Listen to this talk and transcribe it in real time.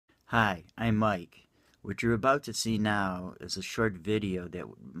Hi, I'm Mike. What you're about to see now is a short video that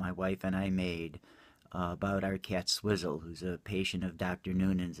my wife and I made about our cat Swizzle, who's a patient of Dr.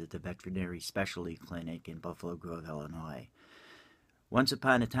 Noonan's at the Veterinary Specialty Clinic in Buffalo Grove, Illinois. Once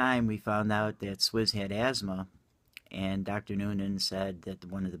upon a time, we found out that Swizz had asthma, and Dr. Noonan said that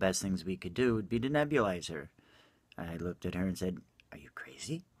one of the best things we could do would be to nebulize her. I looked at her and said, "Are you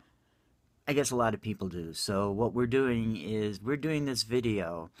crazy?" I guess a lot of people do. So what we're doing is we're doing this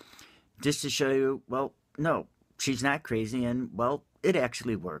video just to show you, well, no, she's not crazy, and, well, it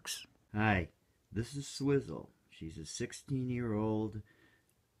actually works. Hi, this is Swizzle. She's a 16-year-old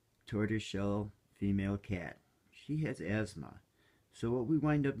tortoiseshell female cat. She has asthma. So what we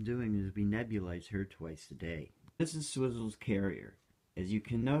wind up doing is we nebulize her twice a day. This is Swizzle's carrier. As you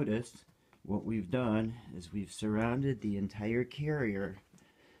can notice, what we've done is we've surrounded the entire carrier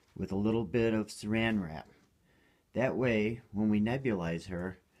with a little bit of saran wrap. That way, when we nebulize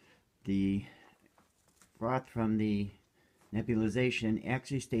her, the froth from the nebulization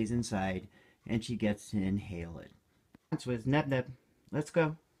actually stays inside and she gets to inhale it. Swizz, neb, let's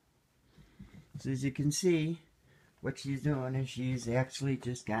go. So as you can see, what she's doing is she's actually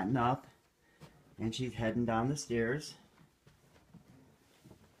just gotten up and she's heading down the stairs.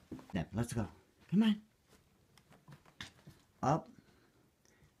 Neb, let's go. Come on. Up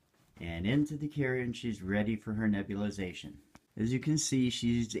and into the carrier, and she's ready for her nebulization. As you can see,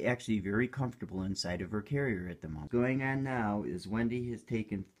 she's actually very comfortable inside of her carrier at the moment. What's going on now is Wendy has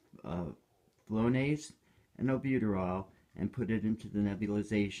taken Flonase and albuterol and put it into the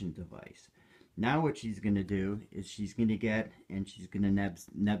nebulization device. Now what she's going to do is she's going to get and she's going to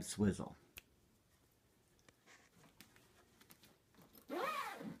neb Swizzle.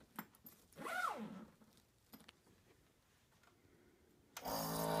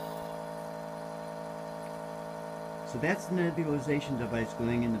 So that's the nebulization device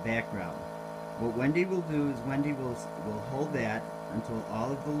going in the background. What Wendy will do is Wendy will hold that until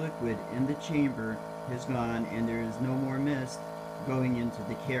all of the liquid in the chamber has gone and there is no more mist going into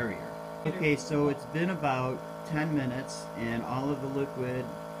the carrier. Okay, so it's been about 10 minutes and all of the liquid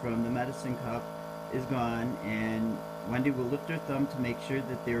from the medicine cup is gone, and Wendy will lift her thumb to make sure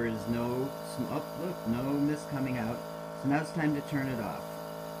that there is no mist coming out. So now it's time to turn it off.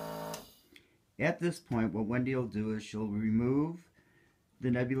 At this point, what Wendy will do is she'll remove the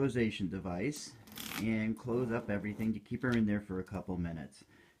nebulization device and close up everything to keep her in there for a couple minutes.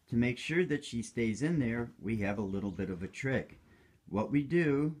 To make sure that she stays in there, we have a little bit of a trick. What we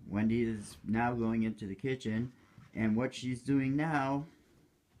do, Wendy is now going into the kitchen, and what she's doing now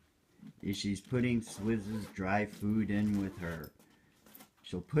is she's putting Swizz's dry food in with her.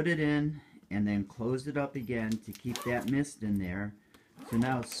 She'll put it in and then close it up again to keep that mist in there. So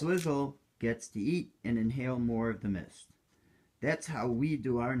now Swizzle gets to eat and inhale more of the mist. That's how we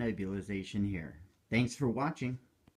do our nebulization here. Thanks for watching.